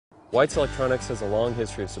White's Electronics has a long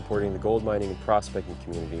history of supporting the gold mining and prospecting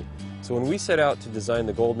community, so when we set out to design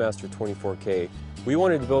the Goldmaster 24K, we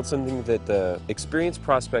wanted to build something that the experienced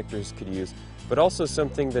prospectors could use, but also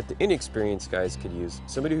something that the inexperienced guys could use,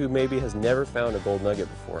 somebody who maybe has never found a gold nugget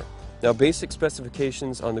before. Now, basic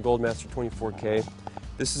specifications on the Goldmaster 24K,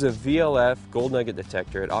 this is a VLF gold nugget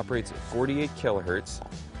detector. It operates at 48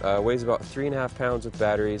 kilohertz, weighs about 3.5 pounds with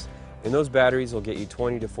batteries, and those batteries will get you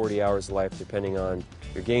 20 to 40 hours of life depending on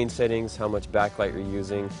your gain settings, how much backlight you're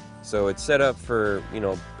using. So it's set up for,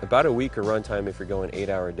 about a week of runtime if you're going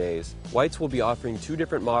 8-hour days. White's will be offering 2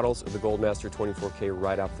 different models of the Goldmaster 24K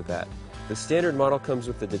right off the bat. The standard model comes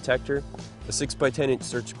with the detector, a 6x10-inch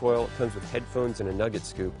search coil, it comes with headphones and a nugget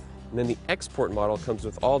scoop, and then the export model comes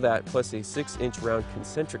with all that plus a 6-inch round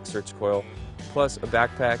concentric search coil, plus a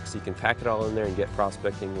backpack so you can pack it all in there and get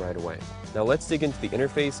prospecting right away. Now let's dig into the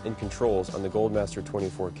interface and controls on the Goldmaster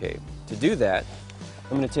 24K. To do that,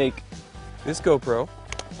 I'm going to take this GoPro,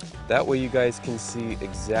 that way you guys can see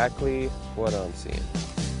exactly what I'm seeing.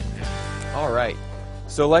 Alright,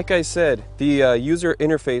 so like I said, the user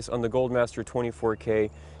interface on the Goldmaster 24K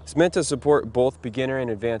is meant to support both beginner and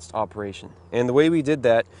advanced operation. And the way we did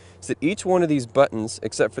that is that each one of these buttons,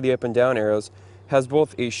 except for the up and down arrows, has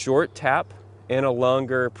both a short tap and a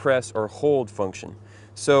longer press or hold function.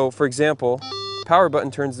 So for example, power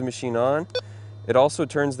button turns the machine on, it also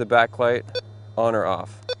turns the backlight on or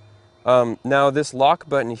off. Now this lock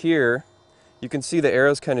button here, you can see the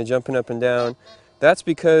arrows kind of jumping up and down. That's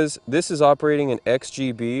because this is operating in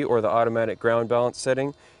XGB, or the automatic ground balance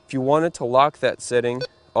setting. If you wanted to lock that setting,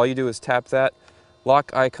 all you do is tap that,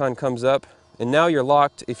 lock icon comes up, and now you're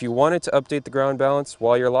locked. If you wanted to update the ground balance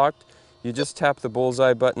while you're locked, you just tap the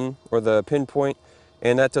bullseye button or the pinpoint,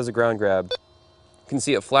 and that does a ground grab. You can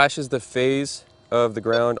see it flashes the phase of the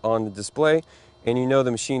ground on the display, and you know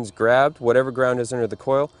the machine's grabbed whatever ground is under the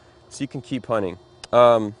coil, so you can keep hunting.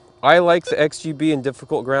 I like the XGB and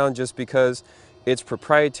difficult ground just because it's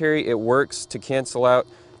proprietary. It works to cancel out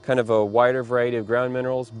kind of a wider variety of ground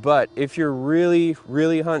minerals, but if you're really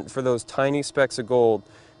hunting for those tiny specks of gold,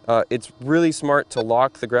 it's really smart to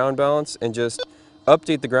lock the ground balance and just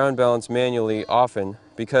update the ground balance manually often,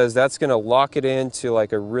 because that's going to lock it into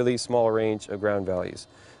like a really small range of ground values.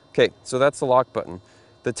 Okay, so that's the lock button.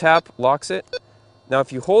 The tap locks it. Now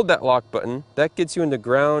if you hold that lock button, that gets you into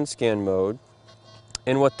ground scan mode,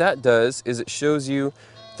 and what that does is it shows you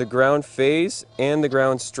the ground phase and the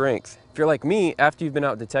ground strength. If you're like me, after you've been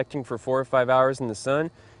out detecting for 4 or 5 hours in the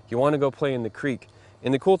sun, you want to go play in the creek.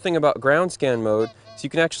 And the cool thing about ground scan mode is you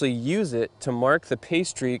can actually use it to mark the pay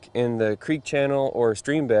streak in the creek channel or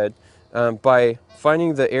stream bed by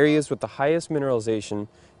finding the areas with the highest mineralization,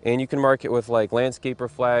 and you can mark it with like landscaper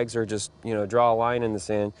flags or just draw a line in the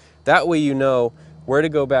sand. That way you know where to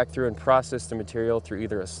go back through and process the material through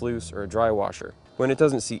either a sluice or a dry washer. When it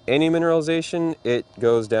doesn't see any mineralization, it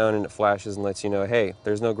goes down and it flashes and lets you know, hey,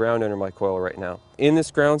 there's no ground under my coil right now. In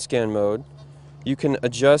this ground scan mode, you can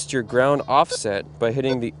adjust your ground offset by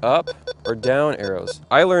hitting the up or down arrows.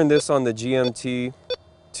 I learned this on the GMT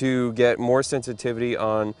to get more sensitivity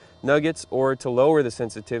on nuggets or to lower the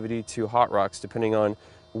sensitivity to hot rocks depending on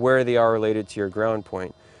where they are related to your ground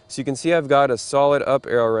point. So you can see I've got a solid up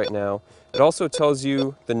arrow right now. It also tells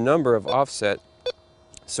you the number of offset.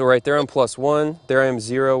 So right there I'm +1, there I am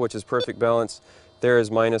 0, which is perfect balance, there is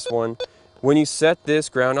 -1. When you set this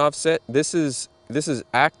ground offset, this is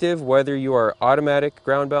active whether you are automatic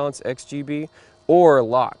ground balance XGB or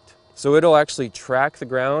locked. So it'll actually track the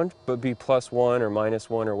ground but be +1 or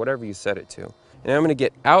 -1 or whatever you set it to. And I'm going to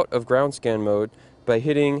get out of ground scan mode by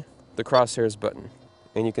hitting the crosshairs button.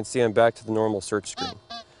 And you can see I'm back to the normal search screen.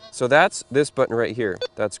 So that's this button right here.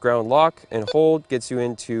 That's ground lock, and hold gets you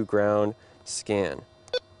into ground scan.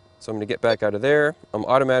 So I'm going to get back out of there. I'm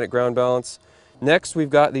automatic ground balance. Next, we've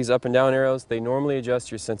got these up and down arrows. They normally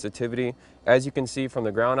adjust your sensitivity. As you can see from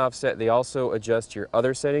the ground offset, they also adjust your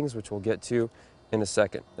other settings, which we'll get to in a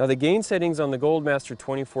second. Now the gain settings on the Goldmaster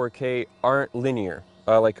 24K aren't linear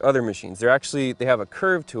like other machines. They have a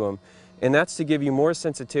curve to them, and that's to give you more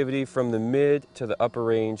sensitivity from the mid to the upper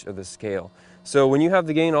range of the scale. So when you have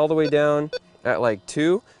the gain all the way down at like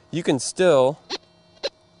 2, you can still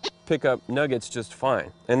pick up nuggets just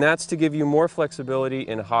fine. And that's to give you more flexibility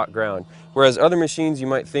in hot ground. Whereas other machines, you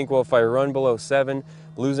might think, well, if I run below 7,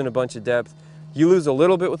 losing a bunch of depth. You lose a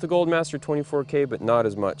little bit with the Goldmaster 24K, but not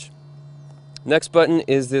as much. Next button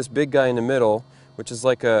is this big guy in the middle, which is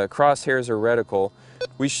like a crosshairs or reticle.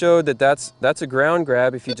 We showed that that's a ground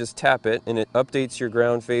grab if you just tap it, and it updates your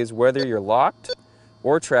ground phase whether you're locked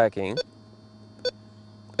or tracking.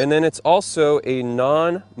 And then it's also a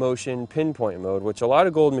non-motion pinpoint mode, which a lot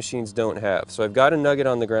of gold machines don't have. So I've got a nugget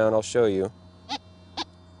on the ground, I'll show you.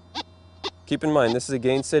 Keep in mind, this is a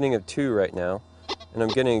gain setting of 2 right now, and I'm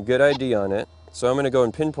getting a good ID on it. So I'm going to go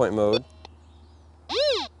in pinpoint mode.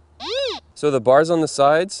 So the bars on the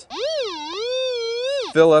sides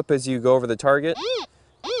fill up as you go over the target,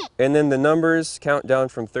 and then the numbers count down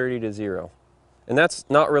from 30 to 0. And that's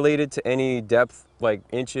not related to any depth like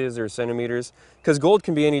inches or centimeters, because gold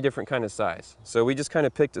can be any different kind of size. So we just kind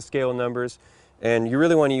of picked a scale of numbers, and you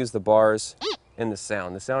really want to use the bars and the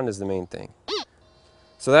sound. The sound is the main thing.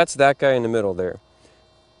 So that's that guy in the middle there.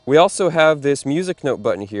 We also have this music note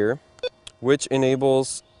button here, which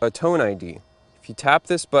enables a tone ID. If you tap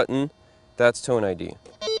this button, that's tone ID.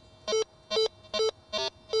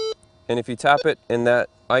 And if you tap it and that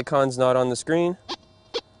icon's not on the screen,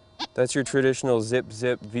 that's your traditional zip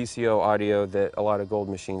VCO audio that a lot of gold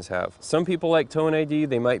machines have. Some people like tone ID,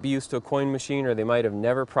 they might be used to a coin machine, or they might have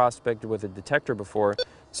never prospected with a detector before.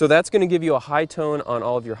 So that's going to give you a high tone on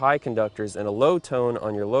all of your high conductors and a low tone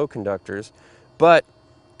on your low conductors. But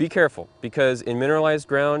be careful, because in mineralized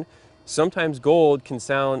ground, sometimes gold can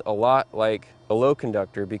sound a lot like a low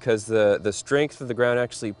conductor, because the strength of the ground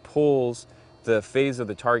actually pulls the phase of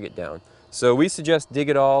the target down. So we suggest dig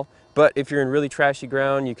it all. But if you're in really trashy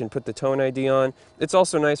ground, you can put the tone ID on. It's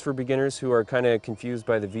also nice for beginners who are kind of confused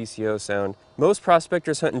by the VCO sound. Most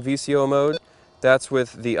prospectors hunt in VCO mode. That's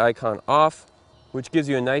with the icon off, which gives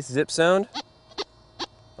you a nice zip sound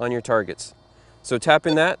on your targets. So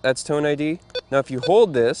tapping that, that's tone ID. Now if you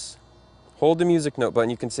hold this, hold the music note button,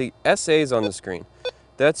 you can see SAs on the screen.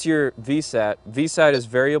 That's your VSAT. VSAT is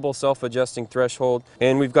variable self-adjusting threshold.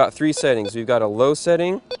 And we've got 3 settings. We've got a low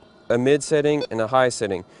setting, a mid setting, and a high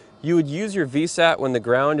setting. You would use your VSAT when the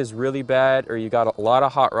ground is really bad or you got a lot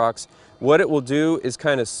of hot rocks. What it will do is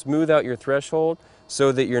kind of smooth out your threshold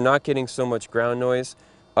so that you're not getting so much ground noise.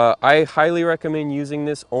 I highly recommend using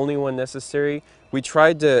this only when necessary. We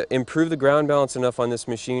tried to improve the ground balance enough on this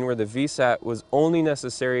machine where the VSAT was only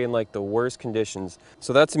necessary in like the worst conditions.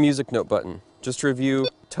 So that's the music note button. Just to review,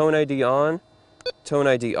 tone ID on, tone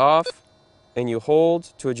ID off, and you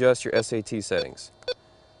hold to adjust your SAT settings.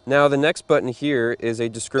 Now the next button here is a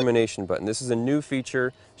discrimination button. This is a new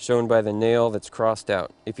feature shown by the nail that's crossed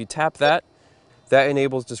out. If you tap that, that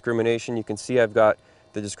enables discrimination. You can see I've got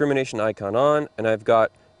the discrimination icon on, and I've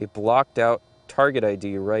got a blocked out target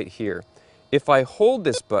ID right here. If I hold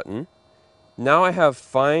this button, now I have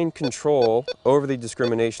fine control over the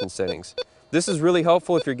discrimination settings. This is really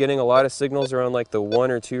helpful if you're getting a lot of signals around like the 1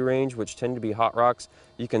 or 2 range, which tend to be hot rocks.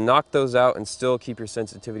 You can knock those out and still keep your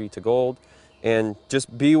sensitivity to gold. And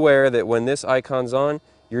just beware that when this icon's on,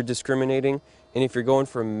 you're discriminating. And if you're going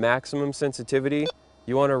for maximum sensitivity,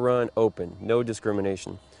 you want to run open, no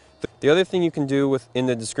discrimination. The other thing you can do in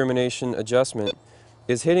the discrimination adjustment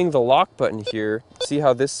is hitting the lock button here. See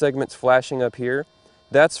how this segment's flashing up here?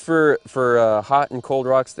 That's for hot and cold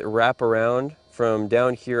rocks that wrap around from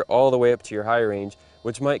down here all the way up to your high range,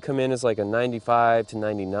 which might come in as like a 95 to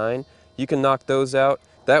 99. You can knock those out.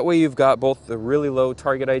 That way you've got both the really low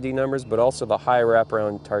target ID numbers, but also the high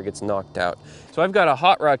wraparound targets knocked out. So I've got a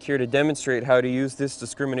hot rock here to demonstrate how to use this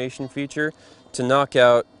discrimination feature to knock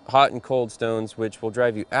out hot and cold stones, which will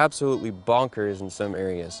drive you absolutely bonkers in some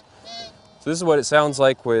areas. So this is what it sounds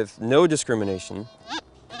like with no discrimination.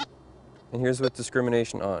 And here's with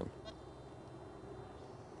discrimination on.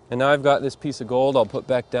 And now I've got this piece of gold I'll put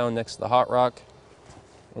back down next to the hot rock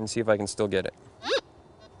and see if I can still get it.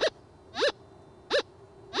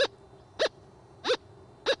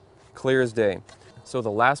 Clear as day. So the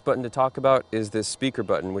last button to talk about is this speaker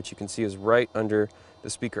button, which you can see is right under the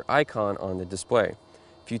speaker icon on the display.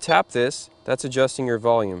 If you tap this, that's adjusting your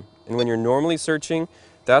volume. And when you're normally searching,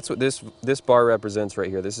 that's what this bar represents right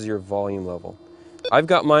here. This is your volume level. I've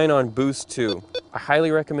got mine on boost 2. I highly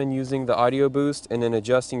recommend using the audio boost and then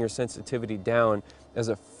adjusting your sensitivity down as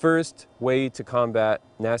a first way to combat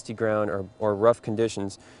nasty ground or rough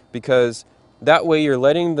conditions, because that way you're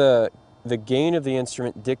letting the gain of the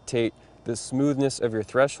instrument dictate the smoothness of your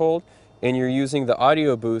threshold, and you're using the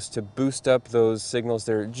audio boost to boost up those signals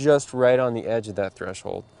that are just right on the edge of that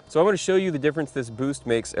threshold. So I'm going to show you the difference this boost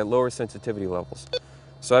makes at lower sensitivity levels.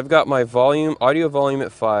 So I've got my audio volume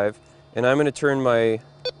at 5, and I'm going to turn my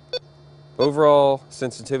overall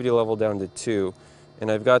sensitivity level down to 2,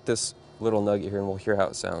 and I've got this little nugget here, and we'll hear how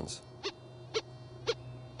it sounds.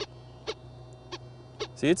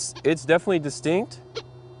 See, it's definitely distinct,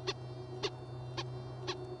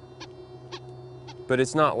 but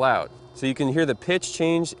it's not loud. So you can hear the pitch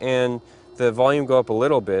change and the volume go up a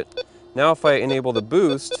little bit. Now if I enable the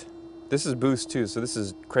boost, this is boost 2, so this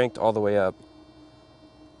is cranked all the way up.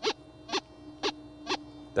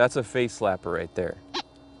 That's a face slapper right there.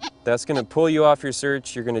 That's going to pull you off your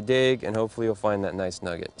search, you're going to dig, and hopefully you'll find that nice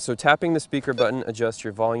nugget. So tapping the speaker button adjusts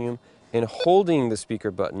your volume, and holding the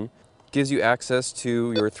speaker button gives you access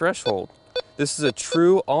to your threshold. This is a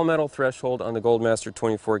true all-metal threshold on the Goldmaster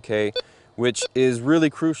 24K, which is really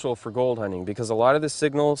crucial for gold hunting because a lot of the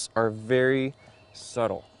signals are very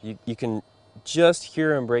subtle. You can just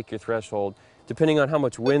hear them break your threshold. Depending on how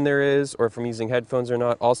much wind there is or if I'm using headphones or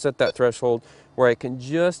not, I'll set that threshold where I can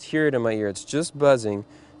just hear it in my ear. It's just buzzing.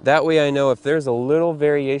 That way I know if there's a little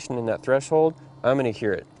variation in that threshold, I'm going to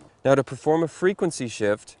hear it. Now to perform a frequency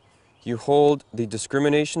shift, you hold the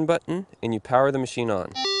discrimination button and you power the machine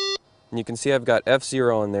on. And you can see I've got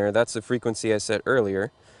F0 on there. That's the frequency I set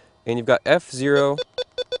earlier. And you've got F0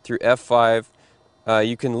 through F5.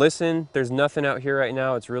 You can listen. There's nothing out here right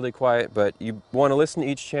now. It's really quiet, but you want to listen to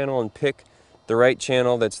each channel and pick the right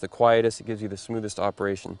channel that's the quietest. It gives you the smoothest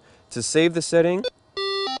operation. To save the setting,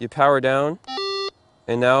 you power down,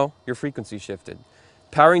 and now your frequency shifted.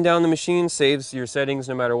 Powering down the machine saves your settings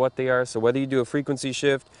no matter what they are. So whether you do a frequency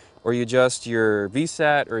shift or you adjust your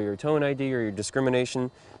VSAT or your tone ID or your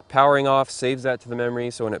discrimination, powering off saves that to the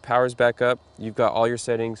memory. So when it powers back up, you've got all your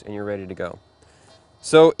settings and you're ready to go.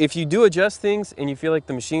 So if you do adjust things and you feel like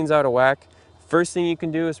the machine's out of whack, first thing you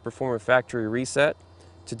can do is perform a factory reset.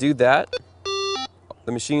 To do that,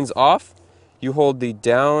 the machine's off. You hold the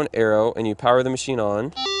down arrow and you power the machine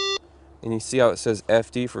on. And you see how it says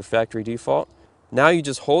FD for factory default. Now you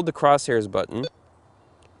just hold the crosshairs button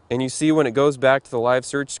and you see when it goes back to the live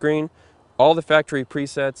search screen, all the factory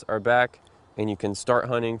presets are back and you can start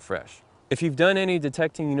hunting fresh. If you've done any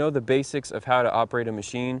detecting, you know the basics of how to operate a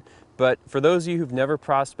machine, but for those of you who've never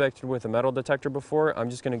prospected with a metal detector before, I'm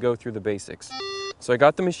just going to go through the basics. So I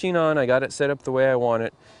got the machine on, I got it set up the way I want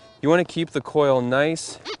it. You want to keep the coil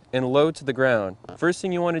nice and low to the ground. First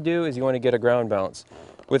thing you want to do is you want to get a ground bounce.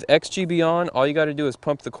 With XGB on, all you got to do is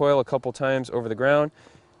pump the coil a couple times over the ground.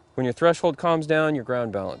 When your threshold calms down, you're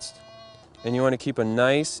ground balanced. And you want to keep a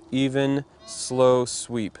nice, even, slow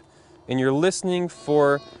sweep. And you're listening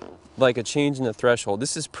for like a change in the threshold.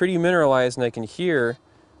 This is pretty mineralized and I can hear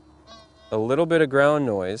a little bit of ground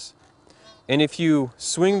noise. And if you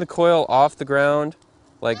swing the coil off the ground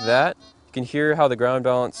like that, you can hear how the ground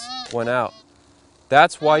balance went out.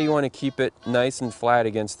 That's why you want to keep it nice and flat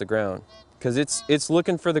against the ground, because it's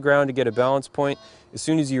looking for the ground to get a balance point. As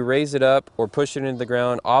soon as you raise it up or push it into the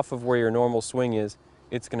ground off of where your normal swing is,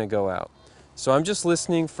 it's going to go out. So I'm just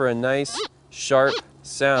listening for a nice, sharp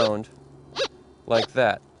sound like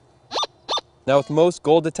that. Now with most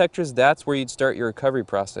gold detectors, that's where you'd start your recovery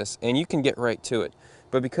process, and you can get right to it.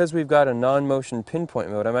 But because we've got a non-motion pinpoint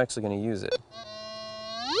mode, I'm actually going to use it.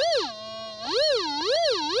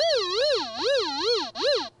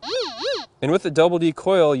 And with the double D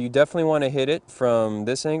coil, you definitely want to hit it from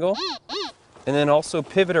this angle, and then also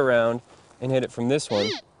pivot around and hit it from this one.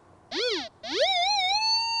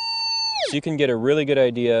 So you can get a really good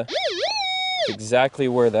idea exactly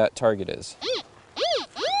where that target is.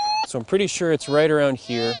 So I'm pretty sure it's right around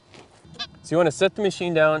here. So you want to set the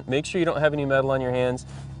machine down, make sure you don't have any metal on your hands,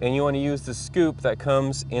 and you want to use the scoop that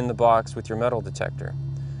comes in the box with your metal detector.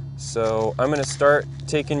 So I'm going to start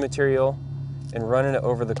taking material and running it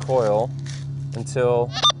over the coil until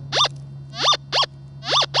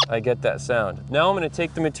I get that sound. Now I'm going to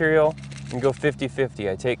take the material and go 50-50.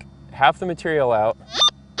 I take half the material out.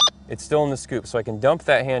 It's still in the scoop, so I can dump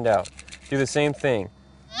that hand out. Do the same thing.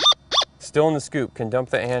 Still in the scoop, can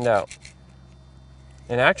dump that hand out.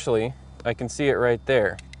 And actually, I can see it right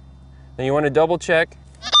there. Now you want to double check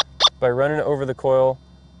by running it over the coil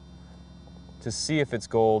to see if it's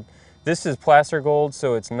gold. This is placer gold,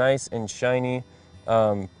 so it's nice and shiny.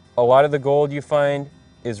 A lot of the gold you find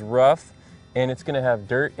is rough and it's going to have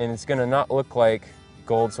dirt and it's going to not look like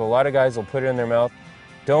gold, so a lot of guys will put it in their mouth.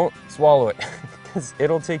 Don't swallow it because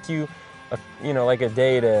it'll take you like a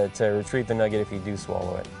day to retrieve the nugget if you do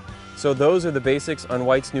swallow it. So those are the basics on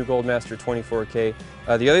White's new Goldmaster 24K.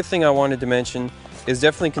 The other thing I wanted to mention is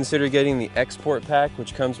definitely consider getting the export pack,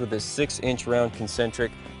 which comes with a 6-inch round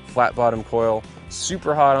concentric flat bottom coil.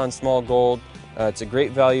 Super hot on small gold. It's a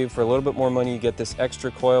great value. For a little bit more money, you get this extra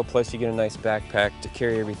coil, plus you get a nice backpack to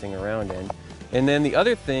carry everything around in. And then the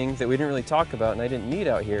other thing that we didn't really talk about, and I didn't need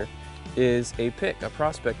out here, is a pick, a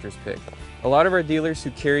Prospectors pick. A lot of our dealers who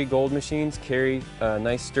carry gold machines carry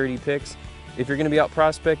nice sturdy picks. If you're going to be out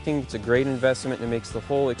prospecting, it's a great investment and it makes the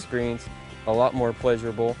whole experience a lot more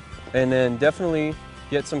pleasurable. And then definitely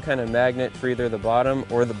get some kind of magnet for either the bottom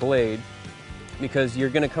or the blade, because you're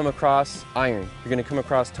going to come across iron. You're going to come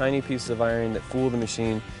across tiny pieces of iron that fool the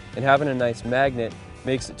machine, and having a nice magnet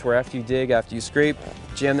makes it to where after you dig, after you scrape,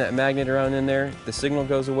 jam that magnet around in there, the signal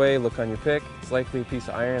goes away, look on your pick, it's likely a piece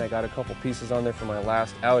of iron. I got a couple pieces on there from my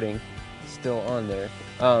last outing, still on there.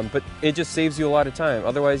 But it just saves you a lot of time.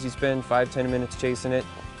 Otherwise you spend 5-10 minutes chasing it,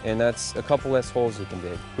 and that's a couple less holes you can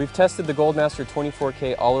dig. We've tested the Goldmaster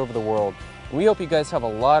 24K all over the world, and we hope you guys have a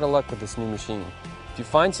lot of luck with this new machine. If you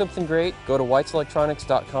find something great, go to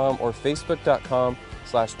whiteselectronics.com or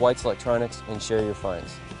facebook.com/whiteselectronics and share your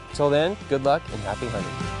finds. Till then, good luck and happy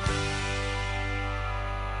hunting.